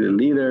 especially the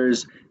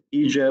leaders.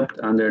 Egypt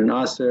under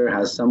Nasser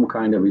has some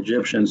kind of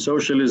Egyptian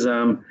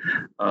socialism.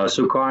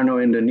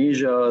 Sukarno,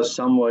 Indonesia,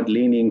 somewhat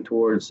leaning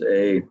towards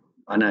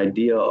an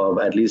idea of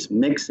at least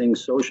mixing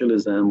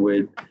socialism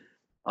with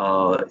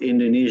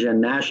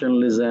Indonesian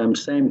nationalism.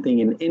 Same thing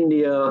in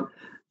India.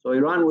 So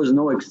Iran was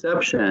no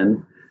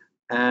exception.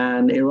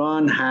 And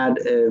Iran had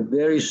a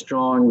very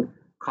strong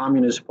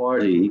communist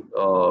party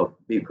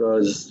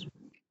because,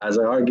 as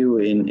I argue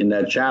in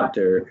that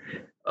chapter,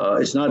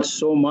 it's not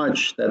so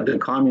much that the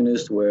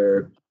communists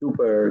were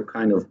super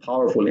kind of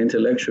powerful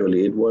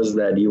intellectually. It was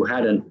that you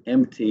had an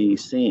empty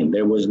scene.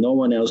 There was no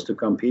one else to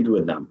compete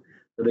with them.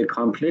 So they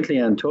completely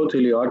and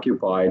totally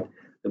occupied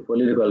the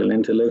political and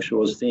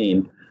intellectual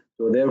scene.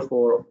 So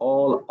therefore,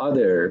 all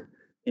other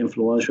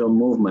influential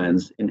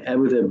movements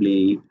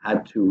inevitably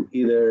had to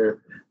either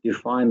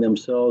define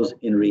themselves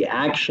in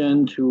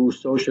reaction to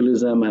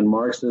socialism and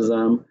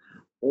Marxism,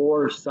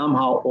 or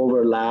somehow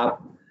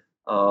overlap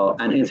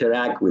and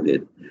interact with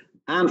it.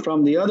 And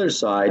from the other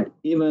side,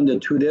 even the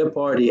Tudeh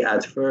party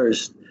at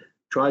first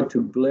tried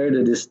to blur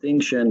the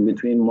distinction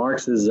between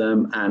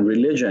Marxism and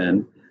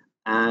religion,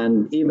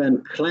 and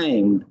even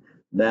claimed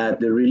that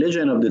the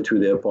religion of the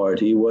Tudeh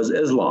party was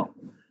Islam.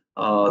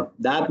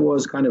 That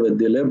was kind of a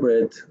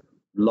deliberate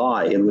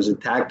lie. It was a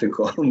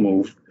tactical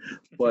move,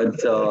 but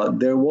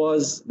there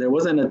was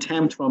an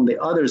attempt from the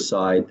other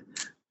side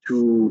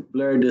to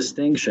blur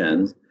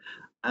distinctions.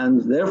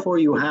 And therefore,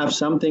 you have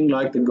something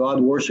like the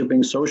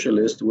God-worshipping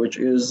socialist, which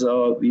is,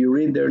 you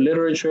read their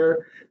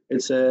literature,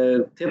 it's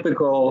a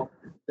typical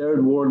third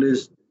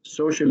worldist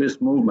socialist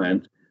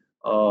movement.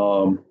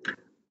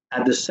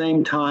 At the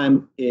same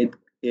time, it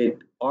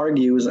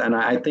argues, and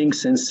I think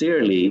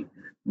sincerely,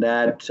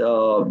 that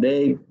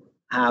they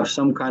have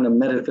some kind of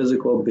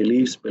metaphysical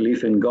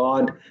belief in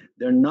God.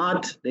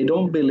 They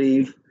don't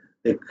believe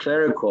the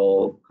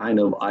clerical kind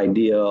of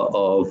idea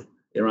of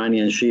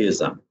Iranian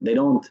Shiism. They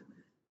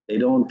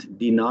don't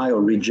deny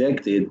or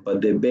reject it,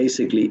 but they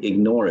basically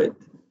ignore it.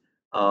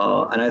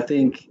 And I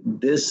think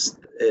this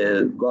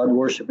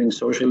God-worshipping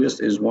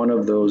socialist is one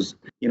of those,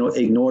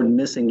 ignored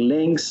missing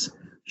links.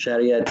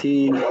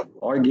 Shariati,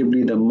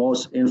 arguably the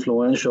most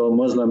influential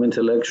Muslim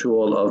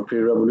intellectual of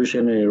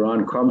pre-revolutionary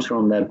Iran, comes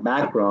from that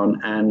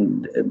background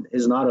and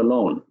is not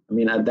alone. I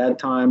mean, at that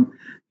time,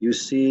 you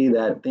see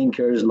that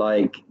thinkers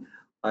like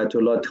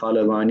Ayatollah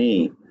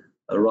Talabani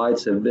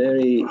writes a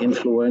very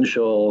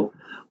influential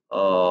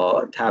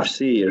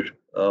tafsir,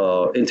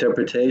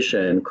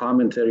 interpretation,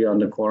 commentary on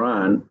the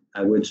Quran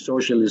with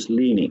socialist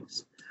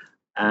leanings.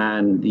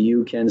 And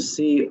you can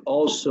see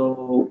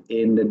also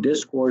in the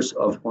discourse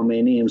of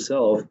Khomeini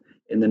himself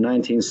in the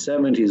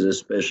 1970s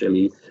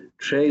especially,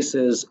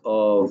 traces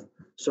of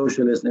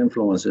socialist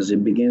influences.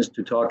 It begins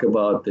to talk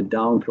about the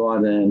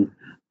downtrodden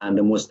and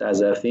the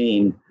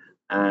mustazafin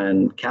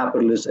and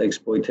capitalist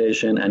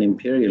exploitation and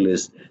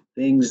imperialist,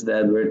 things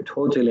that were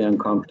totally and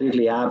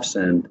completely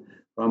absent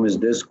from his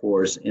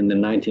discourse in the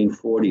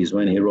 1940s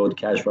when he wrote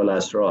Kashf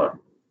al-Asrar.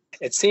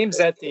 It seems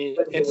that the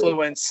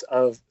influence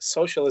of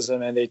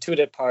socialism and the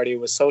Tudeh party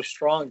was so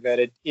strong that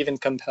it even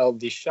compelled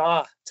the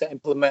Shah to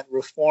implement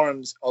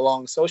reforms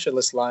along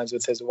socialist lines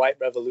with his White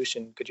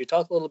Revolution. Could you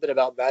talk a little bit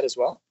about that as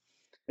well?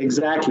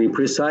 Exactly,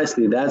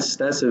 precisely. That's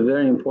a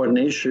very important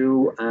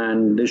issue.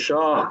 And the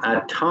Shah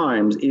at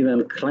times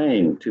even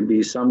claimed to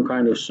be some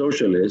kind of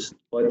socialist.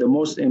 But the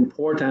most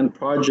important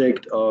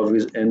project of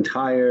his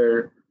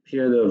entire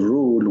period of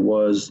rule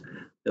was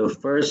the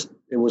first.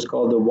 It was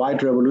called the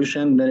White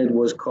Revolution. Then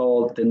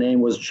the name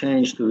was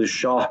changed to the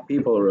Shah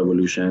People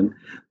Revolution.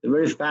 The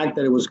very fact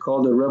that it was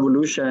called a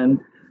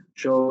revolution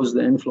shows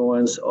the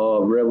influence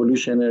of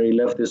revolutionary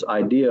leftist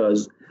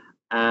ideas.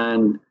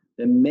 And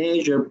the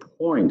major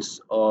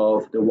points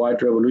of the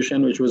White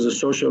Revolution, which was a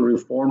social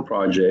reform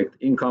project,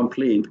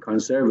 incomplete,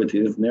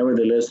 conservative,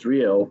 nevertheless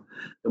real.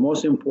 The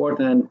most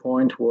important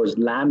point was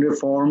land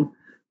reform,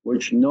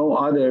 which no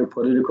other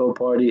political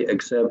party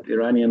except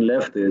Iranian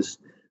leftists,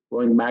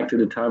 going back to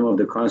the time of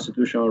the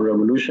Constitutional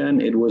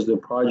Revolution, it was the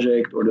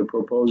project or the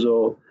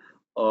proposal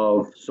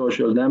of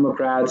social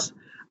democrats.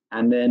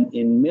 And then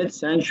in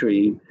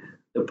mid-century,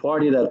 the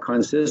party that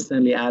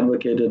consistently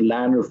advocated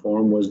land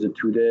reform was the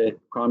Tudeh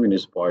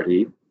Communist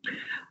Party.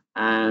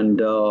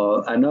 And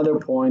another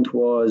point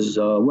was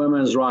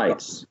women's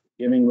rights,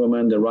 giving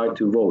women the right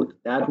to vote.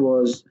 That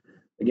was,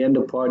 again,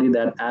 the party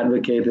that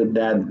advocated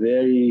that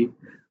very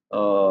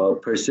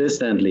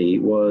persistently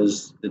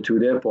was the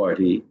Tudeh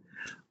Party.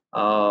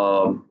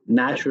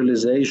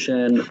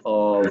 Nationalization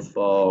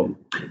of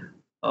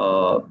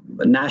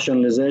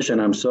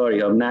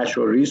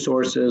natural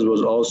resources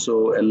was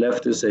also a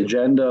leftist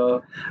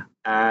agenda,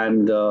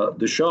 and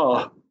the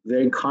Shah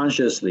very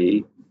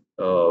consciously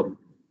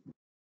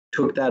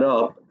took that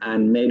up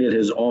and made it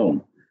his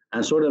own,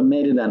 and sort of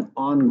made it an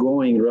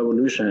ongoing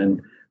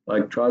revolution,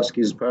 like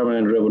Trotsky's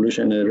permanent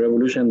revolution, a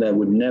revolution that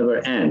would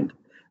never end.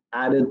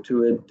 Added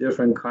to it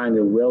different kind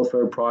of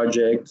welfare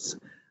projects,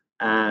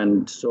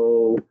 and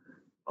so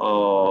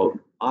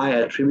I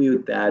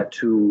attribute that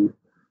to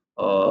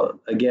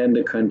again,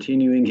 the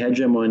continuing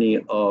hegemony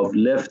of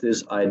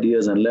leftist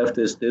ideas and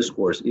leftist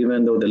discourse.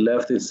 Even though the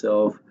left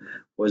itself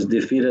was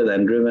defeated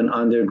and driven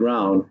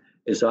underground,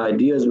 its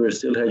ideas were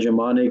still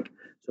hegemonic.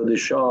 So the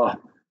Shah,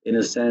 in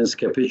a sense,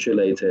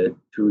 capitulated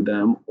to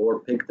them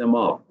or picked them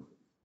up.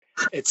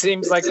 It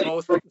seems like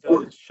both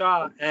the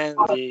Shah and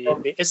the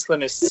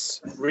Islamists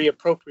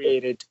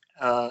reappropriated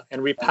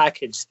and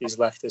repackaged these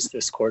leftist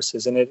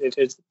discourses, and it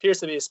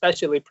appears to be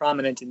especially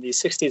prominent in the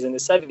 60s and the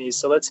 70s.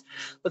 So let's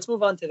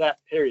move on to that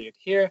period.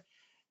 Here,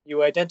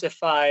 you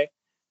identify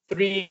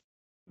three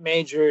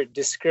major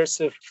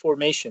discursive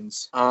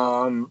formations,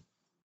 and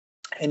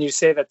you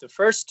say that the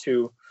first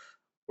two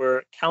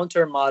were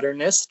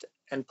counter-modernist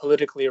and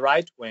politically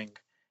right-wing,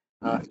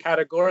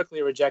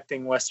 categorically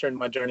rejecting Western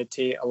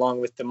modernity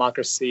along with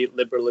democracy,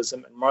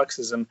 liberalism, and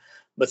Marxism.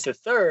 But the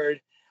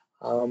third,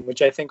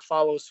 which I think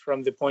follows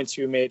from the points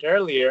you made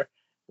earlier,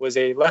 was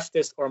a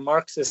leftist or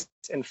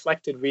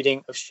Marxist-inflected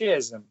reading of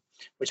Shi'ism,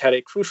 which had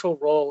a crucial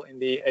role in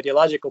the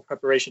ideological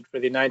preparation for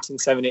the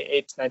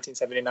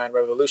 1978-1979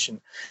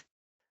 revolution.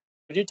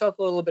 Could you talk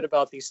a little bit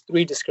about these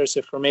three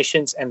discursive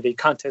formations and the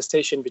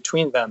contestation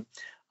between them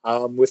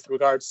with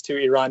regards to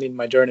Iranian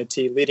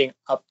modernity leading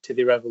up to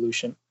the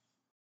revolution?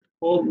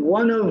 Well,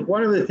 one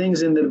of the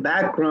things in the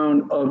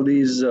background of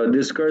these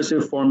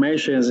discursive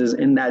formations is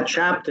in that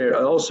chapter,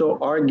 I also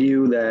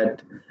argue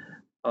that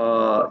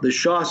the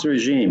Shah's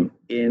regime,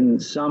 in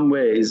some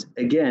ways,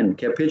 again,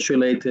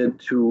 capitulated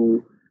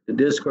to the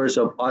discourse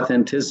of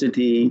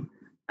authenticity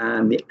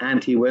and the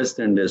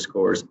anti-Western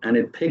discourse, and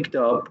it picked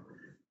up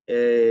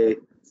a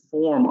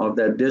form of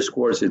that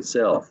discourse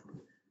itself.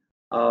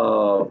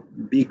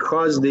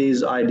 Because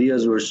these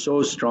ideas were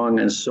so strong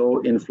and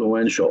so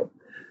influential.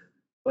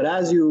 But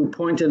as you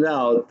pointed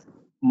out,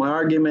 my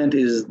argument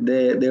is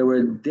there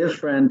were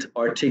different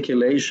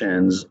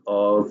articulations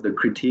of the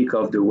critique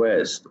of the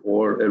West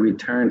or a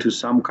return to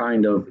some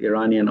kind of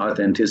Iranian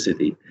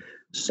authenticity.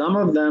 Some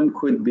of them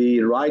could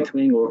be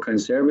right-wing or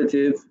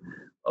conservative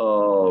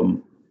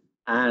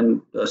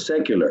and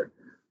secular.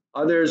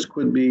 Others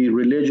could be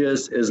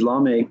religious,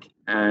 Islamic,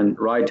 and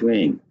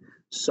right-wing.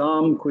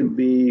 Some could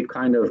be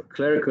kind of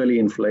clerically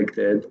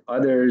inflected,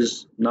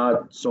 others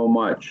not so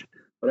much.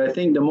 But I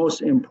think the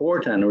most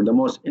important or the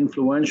most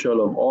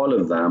influential of all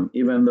of them,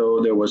 even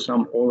though there was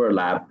some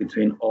overlap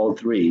between all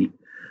three,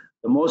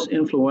 the most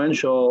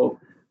influential,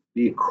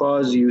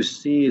 because you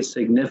see its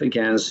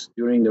significance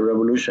during the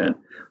revolution,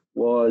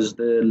 was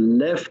the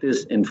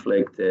leftist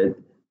inflected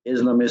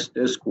Islamist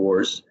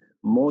discourse,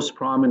 most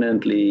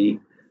prominently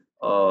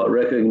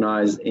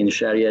recognized in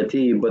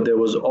Shariati, but there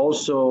was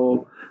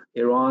also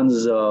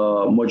Iran's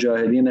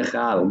Mujahideen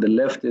Khalq, the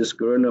leftist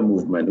guerrilla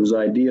movement, whose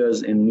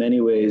ideas in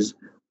many ways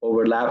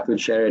overlapped with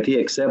Shariati,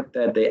 except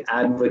that they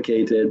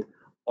advocated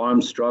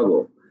armed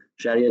struggle.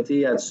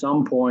 Shariati at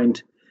some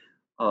point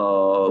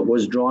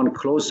was drawn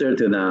closer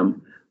to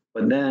them,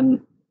 but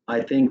then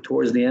I think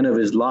towards the end of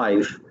his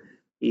life,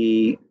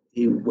 he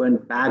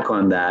went back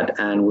on that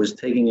and was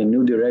taking a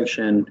new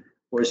direction.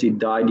 Of course, he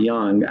died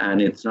young,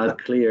 and it's not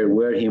clear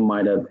where he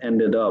might have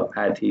ended up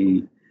had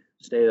he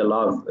stayed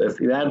alive. If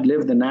he had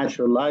lived a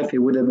natural life, he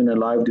would have been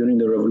alive during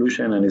the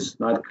revolution, and it's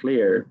not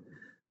clear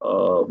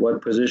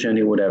what position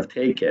he would have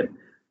taken.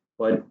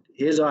 But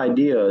his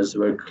ideas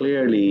were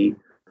clearly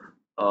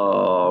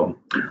on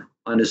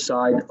the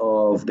side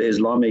of the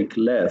Islamic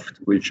left,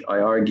 which I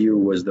argue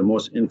was the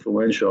most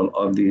influential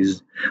of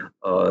these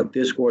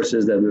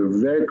discourses that were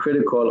very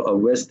critical of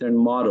Western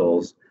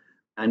models.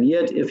 And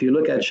yet, if you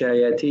look at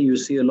Shariati, you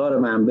see a lot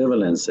of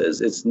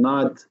ambivalences. It's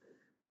not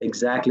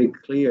exactly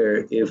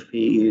clear if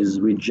he is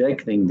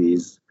rejecting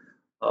these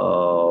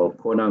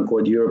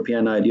quote-unquote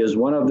European ideas.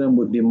 One of them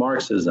would be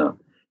Marxism.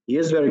 he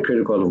is very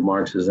critical of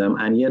Marxism,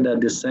 and yet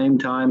at the same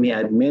time, he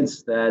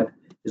admits that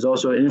he's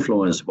also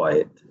influenced by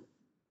it.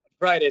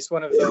 Right. It's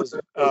one of those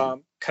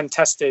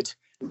contested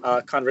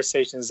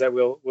conversations that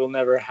we'll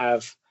never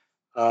have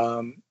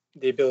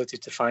the ability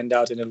to find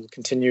out, and it'll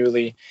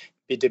continually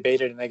be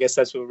debated. And I guess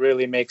that's what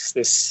really makes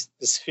this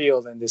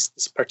field and this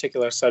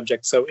particular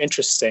subject so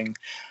interesting.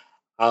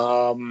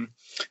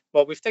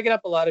 Well, we've taken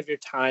up a lot of your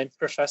time,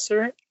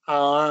 Professor.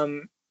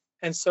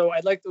 And so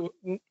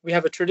we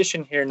have a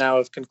tradition here now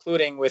of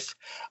concluding with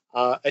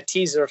a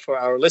teaser for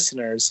our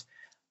listeners.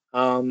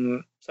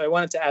 So I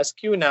wanted to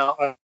ask you now,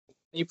 are there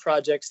any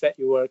projects that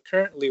you are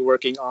currently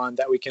working on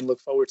that we can look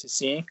forward to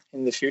seeing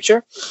in the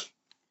future?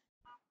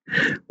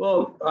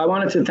 Well, I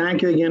wanted to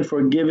thank you again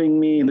for giving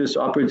me this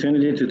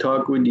opportunity to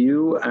talk with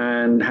you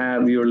and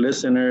have your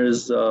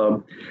listeners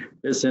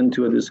listen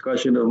to a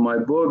discussion of my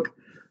book.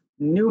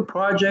 New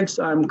projects,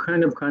 I'm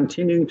kind of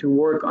continuing to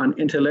work on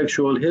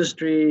intellectual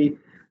history,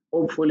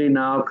 hopefully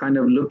now kind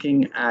of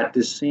looking at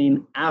the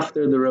scene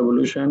after the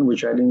revolution,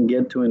 which I didn't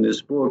get to in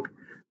this book.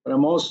 But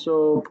I'm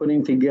also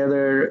putting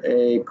together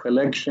a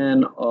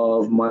collection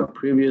of my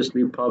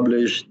previously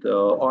published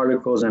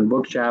articles and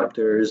book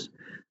chapters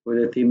with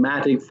a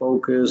thematic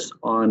focus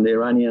on the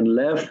Iranian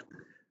left.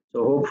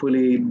 So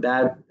hopefully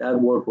that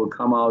work will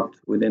come out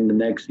within the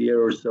next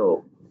year or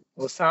so.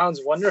 Well,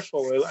 sounds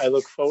wonderful. I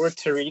look forward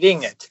to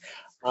reading it.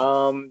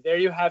 There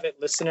you have it,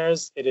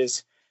 listeners. It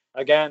is,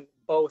 again,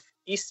 both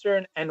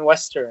Eastern and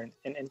Western,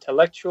 an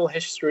intellectual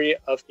history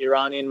of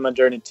Iranian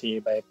modernity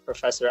by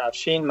Professor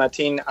Afshin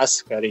Mateen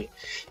Askari.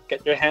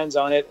 Get your hands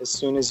on it as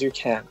soon as you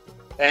can.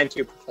 Thank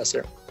you,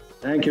 Professor.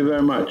 Thank you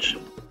very much.